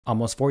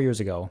Almost 4 years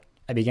ago,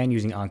 I began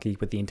using Anki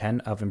with the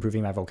intent of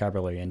improving my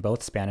vocabulary in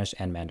both Spanish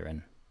and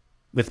Mandarin.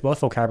 With both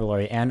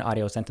vocabulary and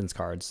audio sentence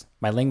cards,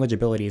 my language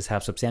abilities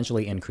have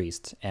substantially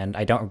increased, and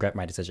I don't regret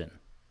my decision.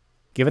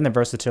 Given the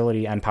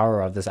versatility and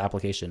power of this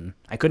application,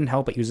 I couldn't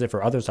help but use it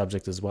for other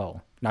subjects as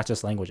well, not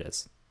just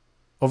languages.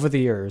 Over the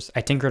years,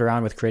 I tinkered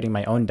around with creating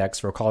my own decks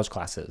for college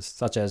classes,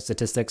 such as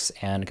statistics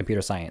and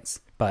computer science,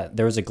 but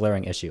there was a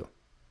glaring issue.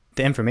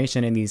 The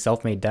information in these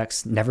self-made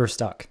decks never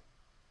stuck.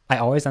 I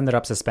always ended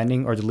up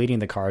suspending or deleting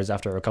the cards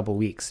after a couple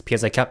weeks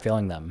because I kept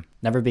failing them,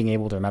 never being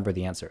able to remember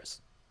the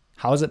answers.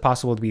 How is it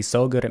possible to be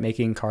so good at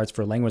making cards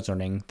for language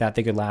learning that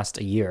they could last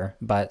a year,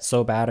 but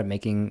so bad at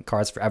making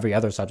cards for every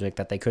other subject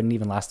that they couldn't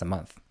even last a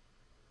month?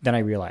 Then I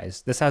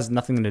realized this has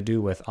nothing to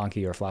do with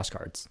Anki or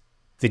flashcards.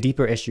 The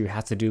deeper issue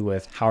has to do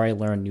with how I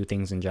learn new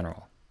things in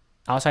general.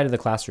 Outside of the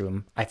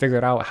classroom, I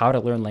figured out how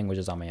to learn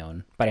languages on my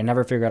own, but I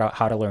never figured out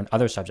how to learn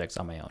other subjects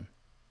on my own.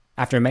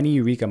 After many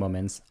eureka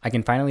moments, I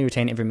can finally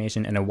retain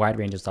information in a wide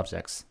range of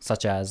subjects,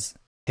 such as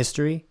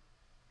history,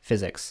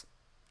 physics,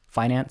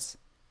 finance,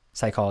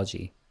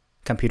 psychology,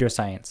 computer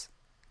science,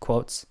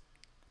 quotes,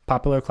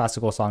 popular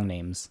classical song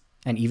names,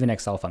 and even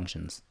Excel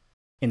functions.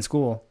 In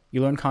school,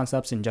 you learn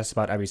concepts in just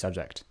about every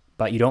subject,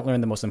 but you don't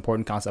learn the most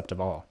important concept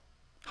of all: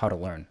 how to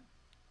learn.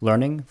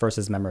 Learning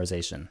versus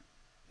memorization.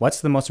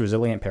 What's the most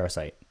resilient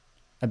parasite?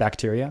 A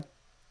bacteria?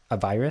 A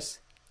virus?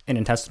 An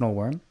intestinal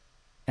worm?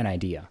 An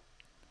idea.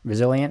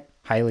 Resilient,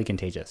 highly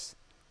contagious.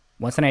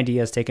 Once an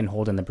idea has taken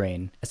hold in the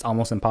brain, it's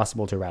almost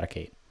impossible to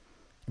eradicate.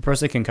 A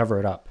person can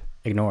cover it up,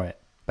 ignore it,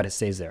 but it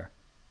stays there.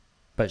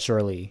 But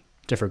surely,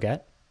 to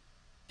forget?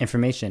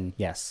 Information,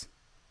 yes.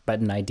 But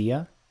an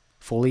idea,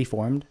 fully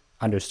formed,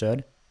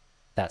 understood,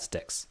 that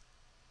sticks.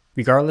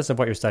 Regardless of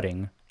what you're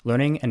studying,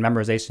 learning and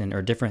memorization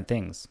are different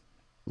things.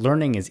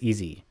 Learning is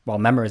easy, while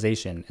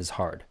memorization is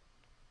hard.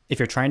 If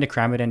you're trying to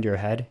cram it into your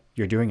head,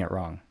 you're doing it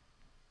wrong.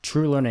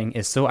 True learning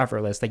is so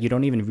effortless that you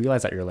don't even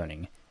realize that you're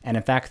learning, and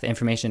in fact, the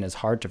information is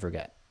hard to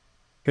forget.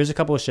 Here's a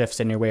couple of shifts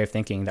in your way of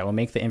thinking that will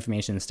make the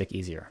information stick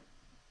easier.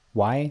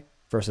 Why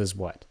versus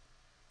what?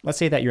 Let's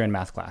say that you're in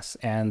math class,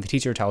 and the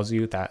teacher tells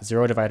you that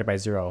 0 divided by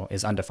 0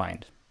 is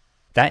undefined.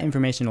 That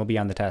information will be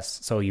on the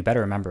test, so you better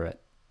remember it.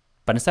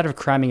 But instead of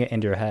cramming it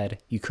into your head,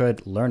 you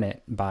could learn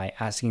it by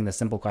asking the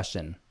simple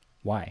question,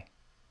 why?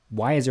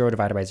 Why is 0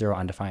 divided by 0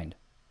 undefined?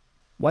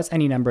 What's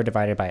any number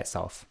divided by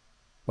itself?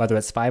 Whether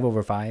it's 5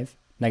 over 5,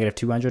 negative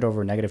 200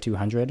 over negative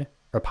 200,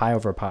 or pi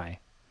over pi,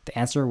 the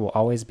answer will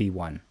always be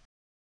 1.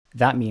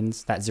 That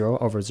means that 0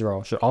 over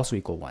 0 should also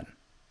equal 1.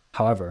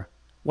 However,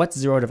 what's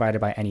 0 divided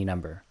by any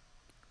number?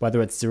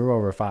 Whether it's 0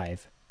 over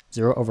 5,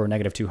 0 over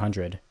negative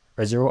 200,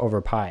 or 0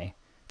 over pi,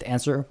 the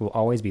answer will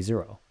always be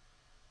 0.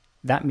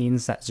 That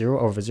means that 0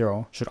 over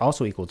 0 should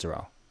also equal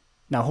 0.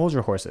 Now hold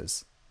your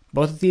horses.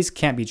 Both of these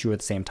can't be true at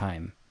the same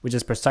time, which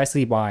is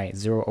precisely why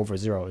 0 over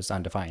 0 is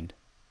undefined.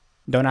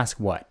 Don't ask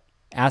what,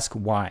 ask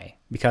why,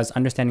 because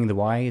understanding the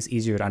why is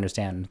easier to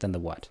understand than the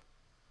what.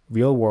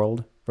 Real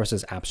world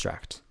versus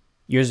abstract.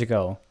 Years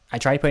ago, I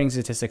tried putting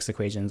statistics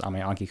equations on my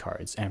Anki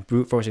cards and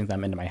brute forcing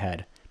them into my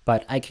head,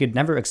 but I could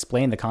never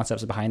explain the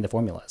concepts behind the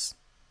formulas.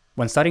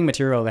 When studying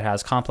material that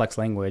has complex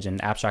language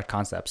and abstract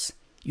concepts,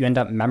 you end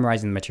up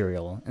memorizing the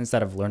material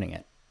instead of learning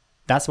it.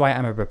 That's why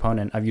I'm a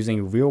proponent of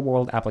using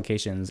real-world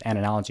applications and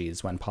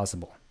analogies when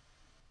possible.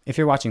 If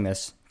you're watching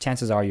this,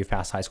 chances are you've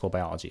passed high school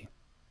biology.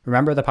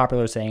 Remember the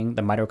popular saying,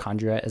 the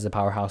mitochondria is the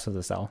powerhouse of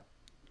the cell?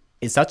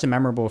 It's such a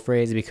memorable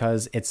phrase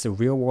because it's a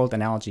real-world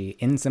analogy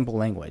in simple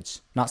language,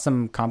 not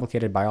some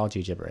complicated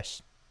biology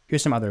gibberish.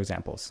 Here's some other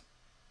examples.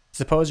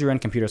 Suppose you're in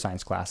computer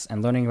science class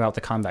and learning about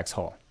the convex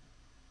hull.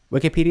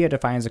 Wikipedia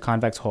defines a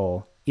convex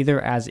hull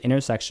either as the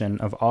intersection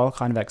of all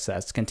convex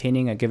sets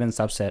containing a given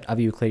subset of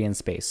Euclidean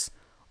space,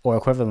 or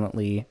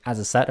equivalently as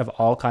a set of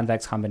all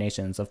convex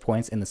combinations of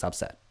points in the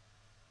subset.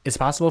 It's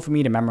possible for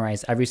me to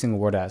memorize every single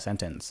word of that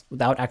sentence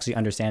without actually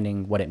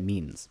understanding what it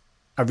means.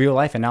 A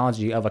real-life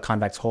analogy of a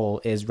convex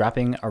hull is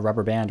wrapping a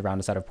rubber band around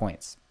a set of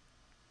points.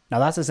 Now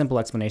that's a simple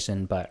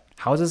explanation, but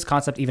how is this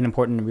concept even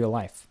important in real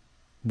life?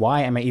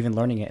 Why am I even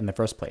learning it in the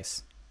first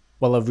place?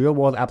 Well, a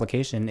real-world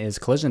application is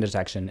collision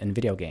detection in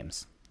video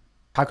games.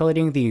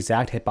 Calculating the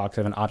exact hitbox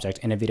of an object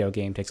in a video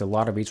game takes a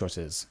lot of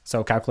resources,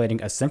 so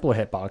calculating a simple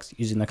hitbox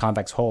using the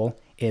convex hull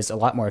is a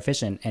lot more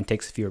efficient and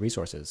takes fewer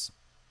resources.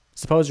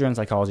 Suppose you're in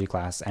psychology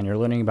class and you're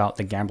learning about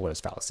the gambler's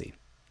fallacy.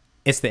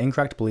 It's the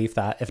incorrect belief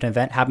that if an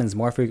event happens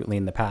more frequently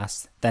in the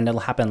past, then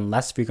it'll happen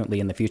less frequently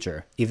in the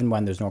future, even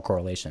when there's no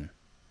correlation.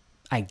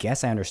 I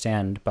guess I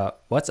understand,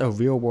 but what's a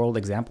real-world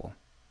example?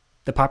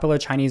 The popular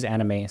Chinese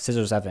anime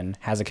Scissor 7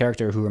 has a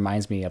character who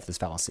reminds me of this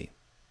fallacy.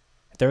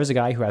 There is a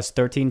guy who has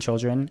 13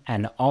 children,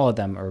 and all of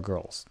them are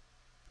girls.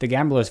 The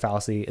gambler's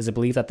fallacy is a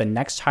belief that the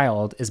next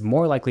child is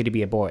more likely to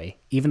be a boy,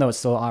 even though it's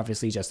still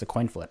obviously just a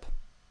coin flip.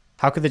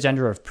 How could the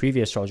gender of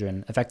previous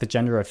children affect the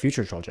gender of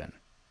future children?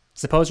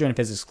 Suppose you're in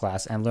physics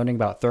class and learning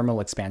about thermal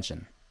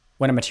expansion.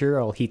 When a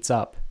material heats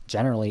up,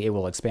 generally it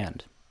will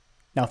expand.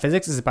 Now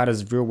physics is about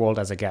as real world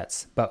as it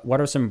gets, but what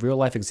are some real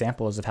life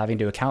examples of having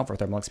to account for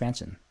thermal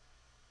expansion?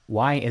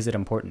 Why is it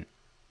important?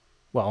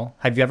 Well,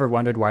 have you ever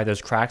wondered why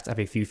there's cracks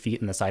every few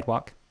feet in the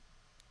sidewalk?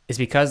 It's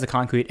because the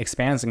concrete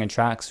expands and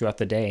contracts throughout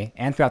the day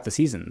and throughout the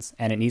seasons,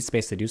 and it needs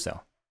space to do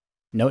so.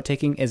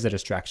 Note-taking is a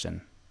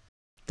distraction.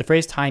 The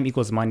phrase time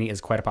equals money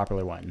is quite a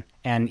popular one,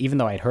 and even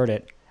though I'd heard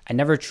it, I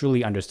never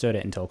truly understood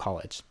it until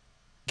college.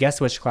 Guess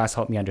which class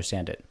helped me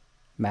understand it?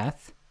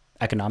 Math?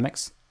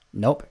 Economics?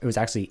 Nope, it was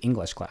actually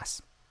English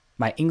class.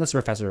 My English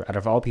professor, out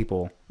of all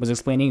people, was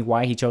explaining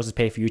why he chose to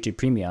pay for YouTube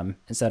Premium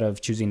instead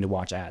of choosing to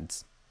watch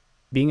ads.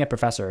 Being a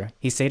professor,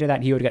 he stated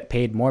that he would get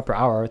paid more per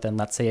hour than,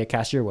 let's say, a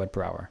cashier would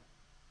per hour.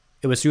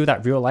 It was through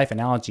that real-life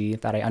analogy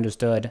that I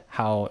understood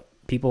how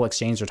people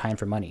exchange their time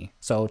for money,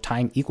 so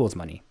time equals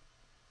money.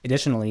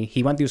 Additionally,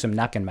 he went through some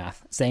napkin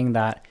math, saying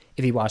that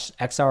if he watched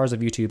X hours of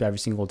YouTube every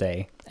single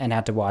day and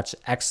had to watch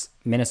X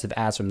minutes of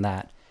ads from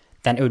that,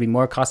 then it would be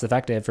more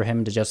cost-effective for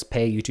him to just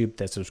pay YouTube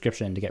the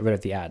subscription to get rid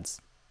of the ads.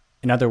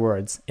 In other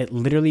words, it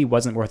literally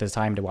wasn't worth his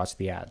time to watch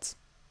the ads.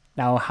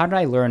 Now, how did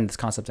I learn this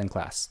concept in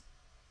class?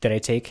 Did I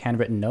take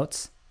handwritten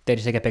notes? Did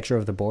I take a picture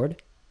of the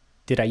board?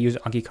 Did I use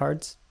Anki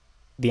cards?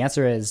 The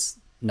answer is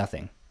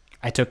nothing.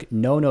 I took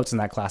no notes in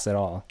that class at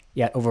all,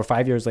 yet over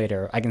 5 years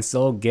later, I can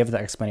still give the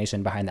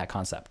explanation behind that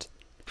concept.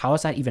 How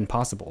is that even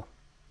possible?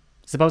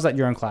 Suppose that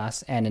you're in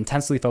class and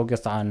intensely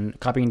focused on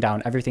copying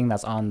down everything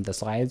that's on the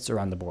slides or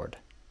on the board.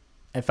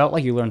 It felt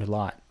like you learned a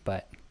lot,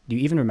 but do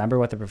you even remember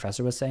what the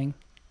professor was saying?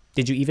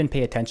 Did you even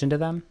pay attention to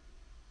them?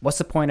 What's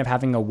the point of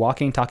having a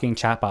walking, talking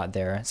chatbot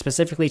there,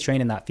 specifically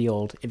trained in that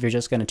field, if you're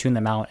just going to tune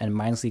them out and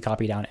mindlessly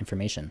copy down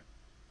information?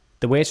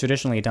 The way it's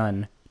traditionally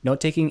done,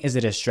 note-taking is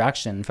a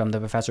distraction from the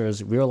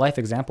professor's real-life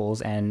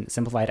examples and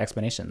simplified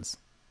explanations.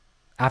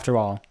 After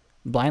all,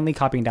 blindly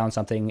copying down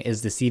something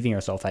is deceiving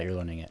yourself that you're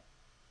learning it.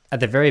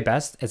 At the very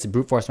best, it's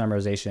brute force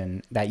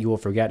memorization that you will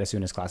forget as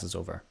soon as class is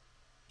over.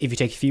 If you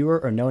take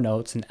fewer or no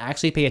notes and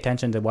actually pay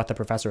attention to what the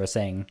professor is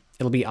saying,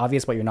 it'll be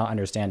obvious what you're not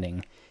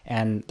understanding,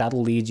 and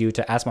that'll lead you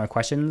to ask more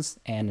questions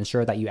and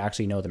ensure that you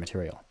actually know the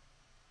material.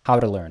 How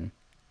to learn.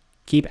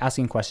 Keep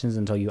asking questions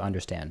until you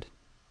understand.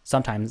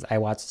 Sometimes I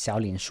watch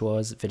Xiaolin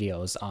Shuo's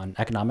videos on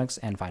economics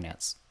and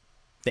finance.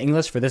 The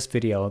English for this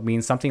video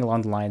means something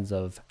along the lines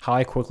of how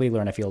I quickly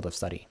learn a field of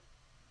study.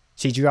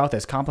 She drew out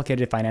this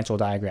complicated financial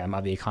diagram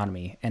of the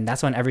economy, and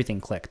that's when everything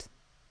clicked.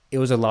 It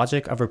was the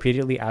logic of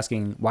repeatedly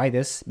asking why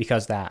this,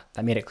 because that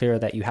made it clear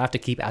that you have to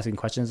keep asking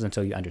questions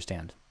until you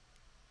understand.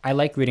 I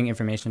like reading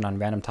information on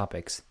random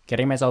topics,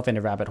 getting myself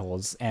into rabbit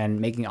holes, and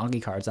making Anki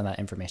cards on that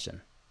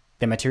information.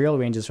 The material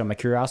ranges from a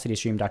Curiosity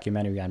Stream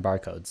documentary on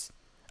barcodes,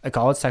 a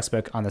college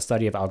textbook on the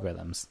study of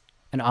algorithms,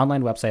 an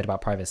online website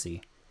about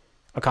privacy,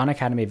 a Khan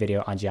Academy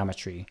video on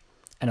geometry,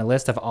 and a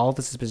list of all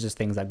the suspicious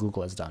things that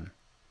Google has done.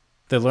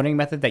 The learning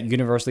method that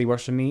universally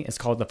works for me is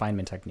called the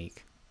Feynman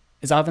technique.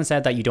 It's often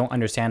said that you don't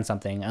understand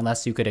something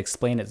unless you could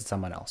explain it to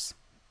someone else.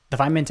 The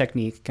Feynman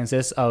technique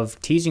consists of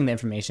teaching the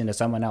information to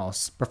someone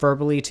else,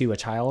 preferably to a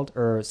child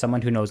or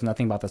someone who knows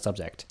nothing about the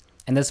subject,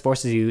 and this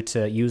forces you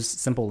to use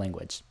simple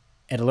language.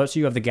 It alerts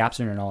you of the gaps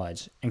in your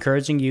knowledge,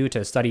 encouraging you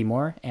to study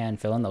more and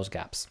fill in those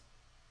gaps.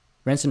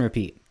 Rinse and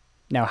repeat.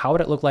 Now, how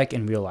would it look like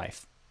in real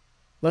life?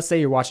 Let's say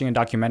you're watching a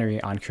documentary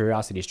on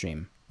Curiosity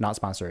Stream, not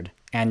sponsored,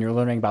 and you're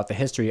learning about the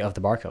history of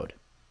the barcode.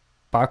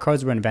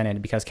 Barcodes were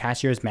invented because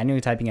cashiers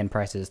manually typing in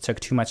prices took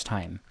too much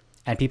time,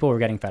 and people were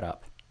getting fed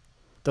up.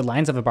 The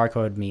lines of a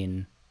barcode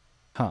mean,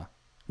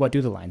 what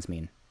do the lines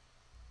mean?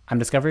 I'm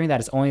discovering that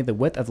it's only the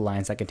width of the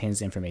lines that contains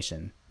the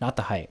information, not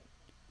the height.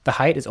 The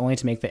height is only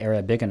to make the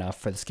area big enough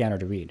for the scanner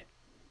to read.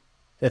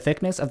 The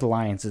thickness of the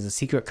lines is a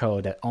secret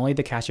code that only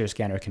the cashier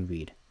scanner can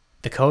read.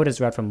 The code is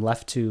read from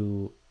left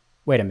to...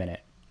 Wait a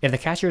minute. If the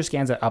cashier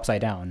scans it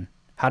upside down,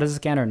 how does the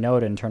scanner know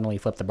to internally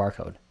flip the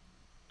barcode?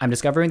 I'm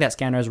discovering that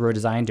scanners were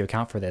designed to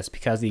account for this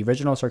because the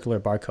original circular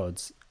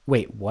barcodes...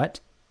 Wait,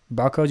 what?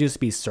 Barcodes used to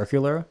be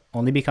circular,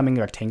 only becoming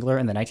rectangular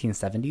in the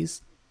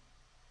 1970s?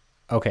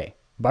 Okay,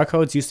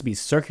 barcodes used to be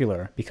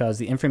circular because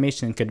the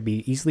information could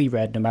be easily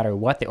read no matter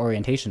what the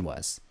orientation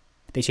was.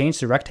 They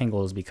changed to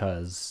rectangles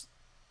because...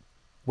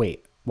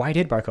 Wait, why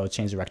did barcodes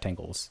change to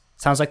rectangles?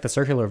 Sounds like the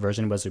circular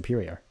version was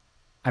superior.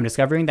 I'm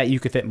discovering that you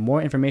could fit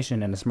more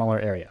information in a smaller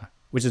area,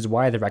 which is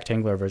why the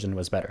rectangular version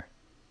was better.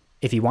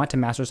 If you want to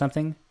master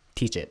something,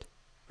 teach it.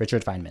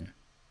 Richard Feynman.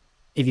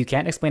 If you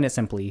can't explain it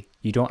simply,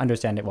 you don't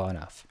understand it well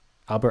enough.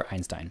 Albert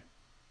Einstein.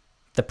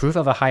 The proof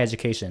of a high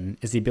education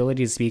is the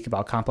ability to speak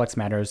about complex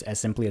matters as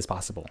simply as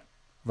possible.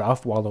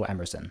 Ralph Waldo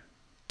Emerson.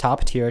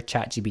 Top-tier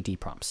ChatGPT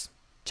prompts.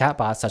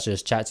 Chatbots such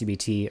as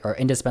ChatGPT are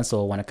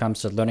indispensable when it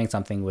comes to learning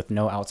something with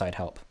no outside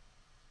help.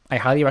 I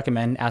highly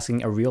recommend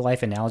asking a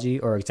real-life analogy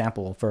or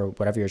example for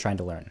whatever you're trying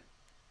to learn.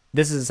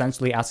 This is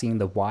essentially asking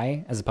the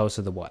why as opposed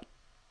to the what.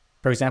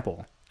 For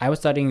example, I was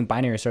studying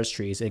binary search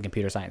trees in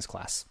computer science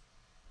class.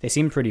 They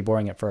seemed pretty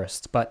boring at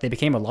first, but they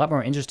became a lot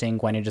more interesting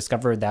when I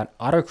discovered that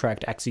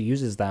autocorrect actually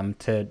uses them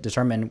to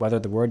determine whether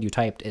the word you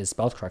typed is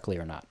spelled correctly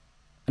or not.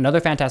 Another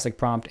fantastic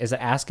prompt is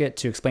to ask it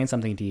to explain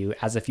something to you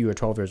as if you were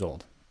 12 years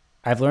old.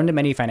 I've learned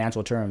many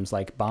financial terms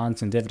like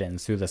bonds and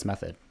dividends through this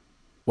method.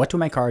 What do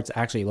my cards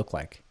actually look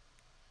like?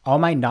 All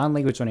my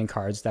non-language learning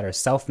cards that are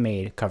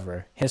self-made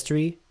cover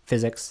history,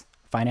 physics,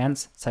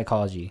 finance,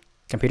 psychology,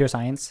 computer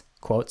science,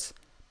 quotes,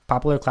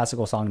 popular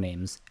classical song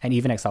names, and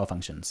even Excel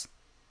functions.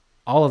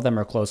 All of them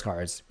are closed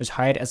cards, which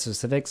hide a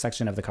specific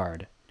section of the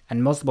card,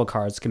 and multiple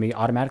cards can be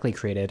automatically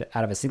created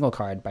out of a single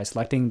card by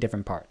selecting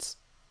different parts.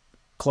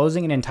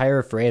 Closing an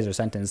entire phrase or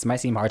sentence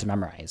might seem hard to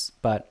memorize,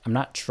 but I'm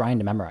not trying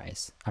to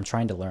memorize, I'm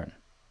trying to learn.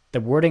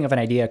 The wording of an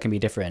idea can be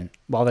different,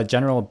 while the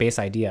general base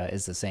idea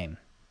is the same.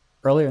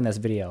 Earlier in this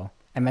video,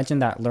 I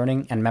mentioned that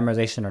learning and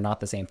memorization are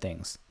not the same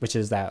things, which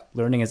is that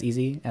learning is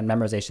easy and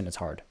memorization is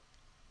hard.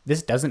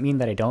 This doesn't mean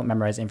that I don't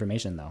memorize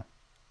information though.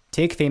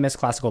 Take famous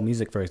classical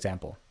music for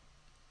example.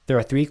 There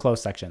are 3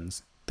 closed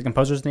sections: the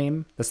composer's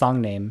name, the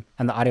song name,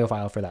 and the audio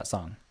file for that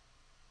song.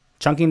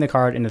 Chunking the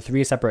card into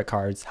 3 separate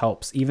cards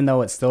helps, even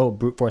though it's still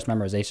brute force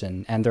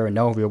memorization and there are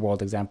no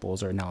real-world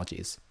examples or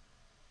analogies.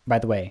 By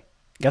the way,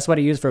 guess what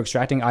I use for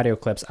extracting audio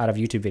clips out of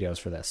YouTube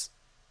videos for this?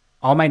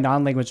 All my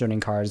non-language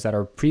learning cards that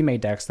are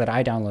pre-made decks that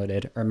I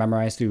downloaded or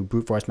memorized through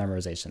brute force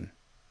memorization.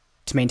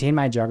 To maintain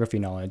my geography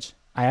knowledge,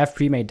 I have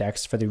pre-made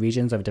decks for the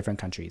regions of different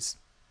countries.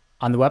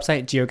 On the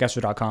website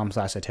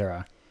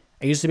geoguessr.com/Atera,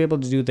 I used to be able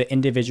to do the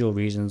individual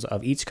regions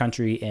of each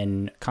country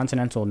in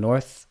continental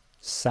North,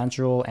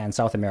 Central, and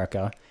South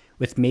America,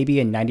 with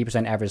maybe a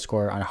 90% average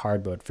score on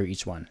hard mode for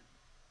each one.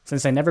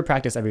 Since I never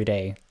practice every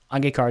day,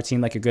 Anki cards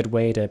seemed like a good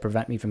way to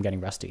prevent me from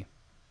getting rusty.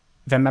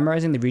 If I'm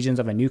memorizing the regions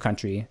of a new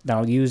country, then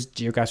I'll use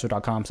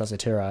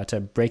geoguessr.com/Atera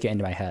to break it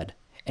into my head,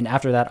 and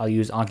after that I'll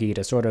use Anki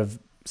to sort of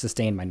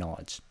sustain my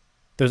knowledge.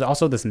 There's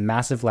also this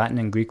massive Latin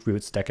and Greek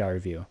roots deck I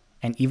review,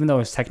 and even though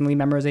it's technically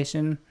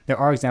memorization, there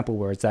are example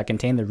words that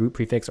contain the root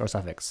prefix or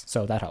suffix,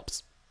 so that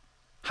helps.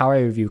 How I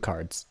review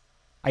cards.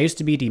 I used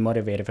to be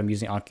demotivated from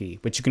using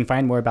Anki, which you can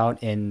find more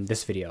about in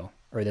this video,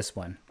 or this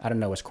one. I don't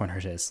know which corner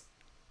it is.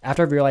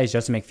 After I realized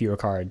just to make fewer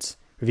cards,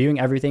 reviewing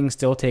everything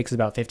still takes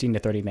about 15 to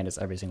 30 minutes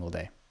every single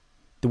day.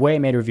 The way I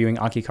made reviewing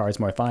Anki cards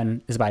more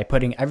fun is by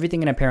putting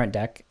everything in a parent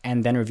deck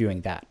and then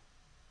reviewing that.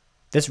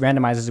 This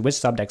randomizes which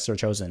subdecks are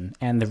chosen,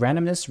 and the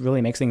randomness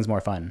really makes things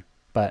more fun,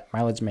 but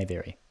mileage may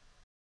vary.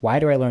 Why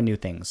do I learn new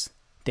things?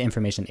 The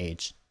information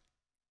age.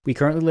 We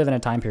currently live in a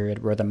time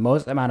period where the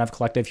most amount of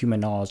collective human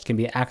knowledge can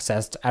be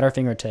accessed at our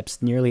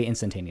fingertips nearly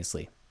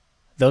instantaneously.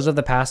 Those of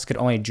the past could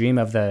only dream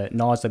of the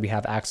knowledge that we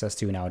have access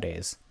to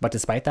nowadays, but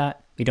despite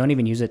that, we don't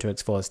even use it to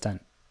its full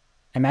extent.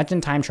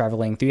 Imagine time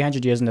traveling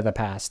 300 years into the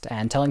past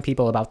and telling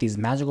people about these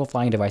magical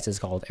flying devices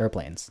called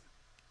airplanes.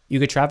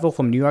 You could travel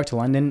from New York to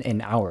London in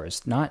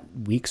hours, not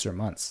weeks or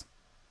months.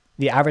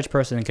 The average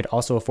person could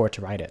also afford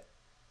to ride it.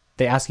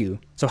 They ask you,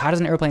 so how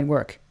does an airplane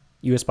work?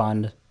 You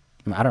respond,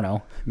 I don't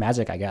know,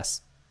 magic I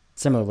guess.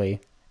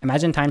 Similarly,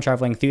 imagine time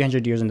traveling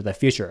 300 years into the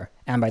future,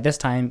 and by this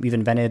time we've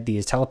invented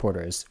these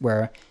teleporters,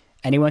 where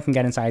anyone can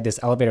get inside this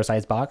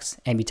elevator-sized box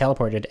and be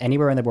teleported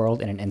anywhere in the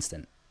world in an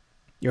instant.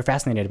 You're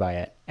fascinated by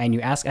it, and you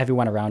ask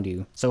everyone around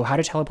you, so how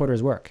do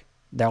teleporters work?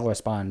 They'll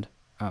respond,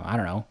 I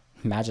don't know,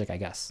 magic I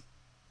guess.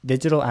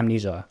 Digital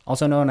amnesia,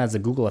 also known as the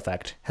Google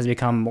effect, has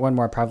become more and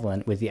more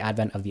prevalent with the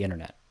advent of the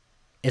internet.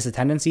 It's a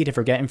tendency to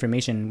forget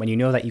information when you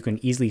know that you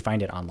can easily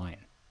find it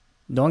online.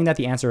 Knowing that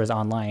the answer is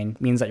online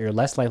means that you're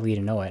less likely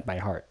to know it by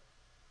heart.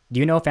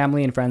 Do you know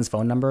family and friends'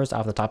 phone numbers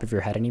off the top of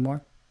your head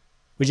anymore?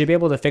 Would you be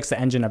able to fix the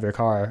engine of your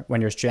car when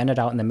you're stranded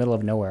out in the middle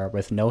of nowhere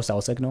with no cell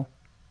signal?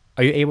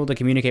 Are you able to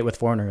communicate with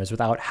foreigners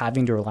without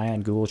having to rely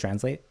on Google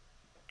Translate?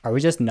 Are we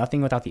just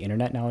nothing without the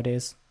internet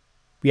nowadays?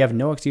 We have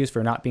no excuse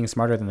for not being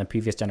smarter than the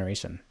previous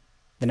generation.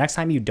 The next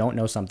time you don't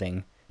know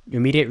something,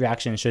 your immediate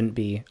reaction shouldn't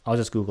be, I'll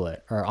just Google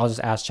it, or I'll just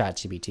ask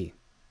ChatGPT.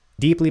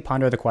 Deeply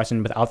ponder the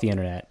question without the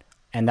internet,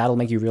 and that'll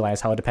make you realize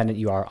how dependent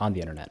you are on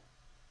the internet.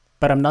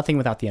 But I'm nothing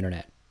without the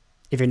internet.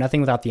 If you're nothing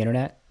without the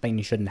internet, then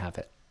you shouldn't have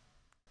it.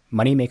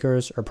 Money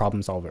makers or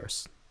problem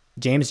solvers.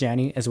 James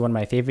Janney is one of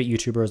my favorite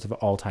YouTubers of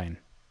all time.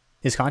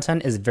 His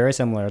content is very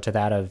similar to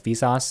that of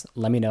Vsauce,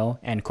 Lemino,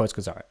 and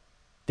Kurzgesagt.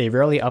 They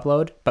rarely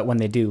upload, but when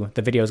they do,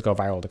 the videos go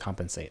viral to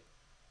compensate.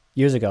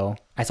 Years ago,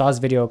 I saw his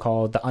video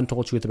called The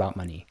Untold Truth About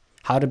Money,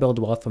 How to Build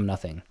Wealth from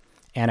Nothing,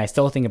 and I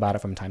still think about it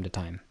from time to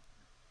time.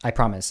 I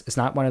promise, it's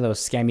not one of those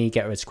scammy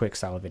get-rich-quick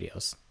style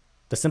videos.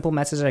 The simple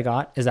message I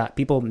got is that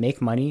people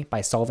make money by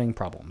solving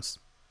problems.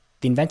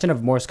 The invention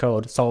of Morse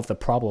code solved the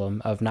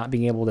problem of not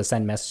being able to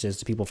send messages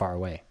to people far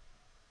away.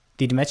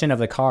 The invention of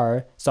the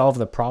car solved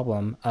the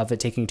problem of it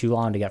taking too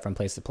long to get from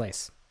place to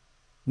place.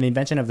 The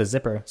invention of the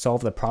zipper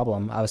solved the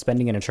problem of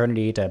spending an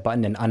eternity to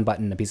button and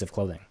unbutton a piece of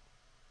clothing.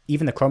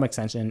 Even the Chrome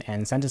extension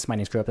and sentence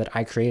mining script that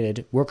I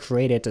created were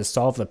created to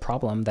solve the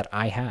problem that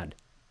I had.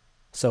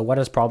 So what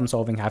does problem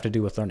solving have to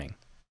do with learning?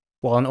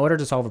 Well, in order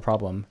to solve a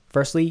problem,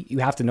 firstly, you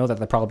have to know that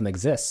the problem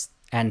exists,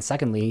 and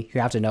secondly, you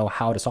have to know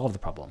how to solve the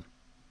problem.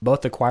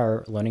 Both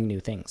require learning new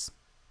things.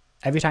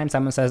 Every time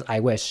someone says, I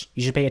wish,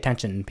 you should pay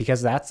attention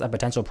because that's a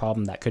potential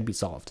problem that could be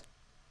solved.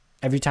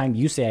 Every time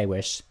you say I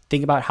wish,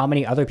 think about how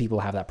many other people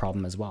have that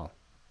problem as well.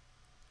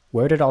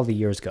 Where did all the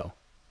years go?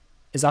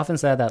 It's often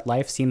said that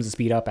life seems to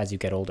speed up as you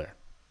get older.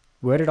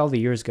 Where did all the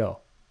years go?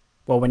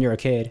 Well, when you're a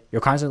kid,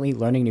 you're constantly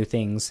learning new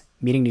things,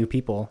 meeting new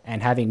people,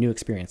 and having new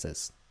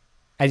experiences.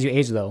 As you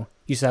age though,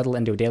 You settle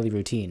into a daily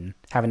routine,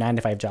 have a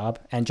 9-to-5 job,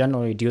 and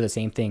generally do the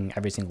same thing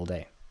every single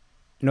day.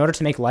 In order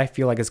to make life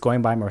feel like it's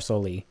going by more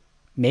slowly,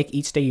 make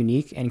each day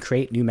unique and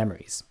create new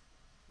memories.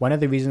 One of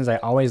the reasons I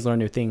always learn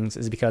new things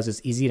is because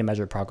it's easy to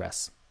measure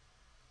progress.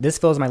 This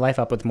fills my life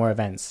up with more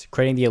events,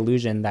 creating the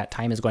illusion that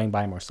time is going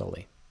by more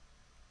slowly.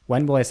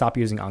 When will I stop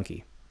using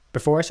Anki?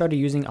 Before I started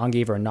using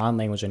Anki for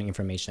non-language learning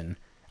information,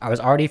 I was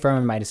already firm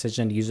in my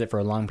decision to use it for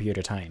a long period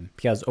of time,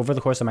 because over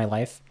the course of my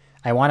life,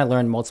 I want to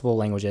learn multiple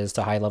languages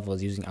to high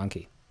levels using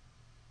Anki.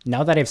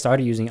 Now that I've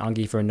started using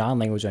Anki for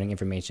non-language learning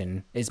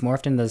information, it's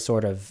morphed into this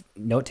sort of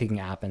note-taking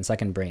app and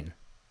second brain.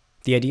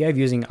 The idea of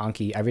using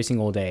Anki every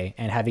single day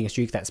and having a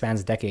streak that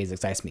spans decades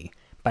excites me,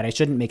 but I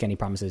shouldn't make any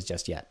promises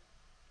just yet.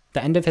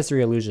 The end of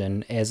history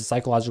illusion is a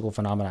psychological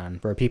phenomenon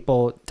where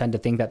people tend to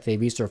think that they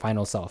reach their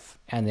final self,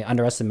 and they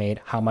underestimate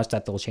how much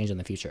that they'll change in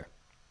the future.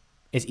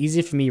 It's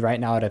easy for me right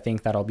now to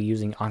think that I'll be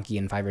using Anki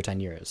in 5 or 10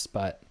 years,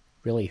 but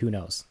really, who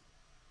knows?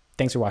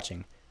 Thanks for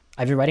watching.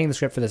 I've been writing the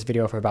script for this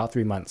video for about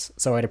 3 months,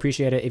 so I'd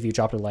appreciate it if you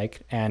dropped a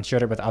like and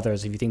shared it with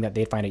others if you think that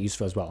they'd find it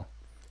useful as well.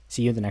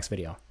 See you in the next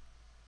video.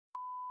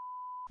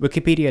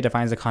 Wikipedia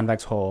defines a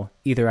convex whole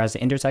either as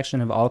the intersection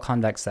of all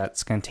convex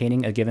sets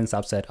containing a given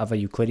subset of a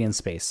Euclidean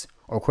space,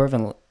 or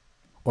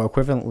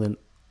equivalent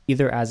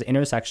either as the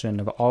intersection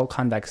of all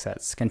convex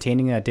sets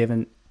containing a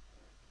given.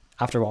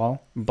 After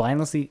all,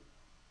 blindlessly,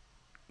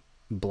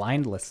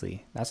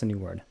 that's a new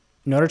word.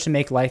 In order to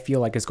make life feel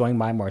like it's going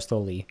by more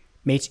slowly,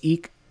 make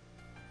each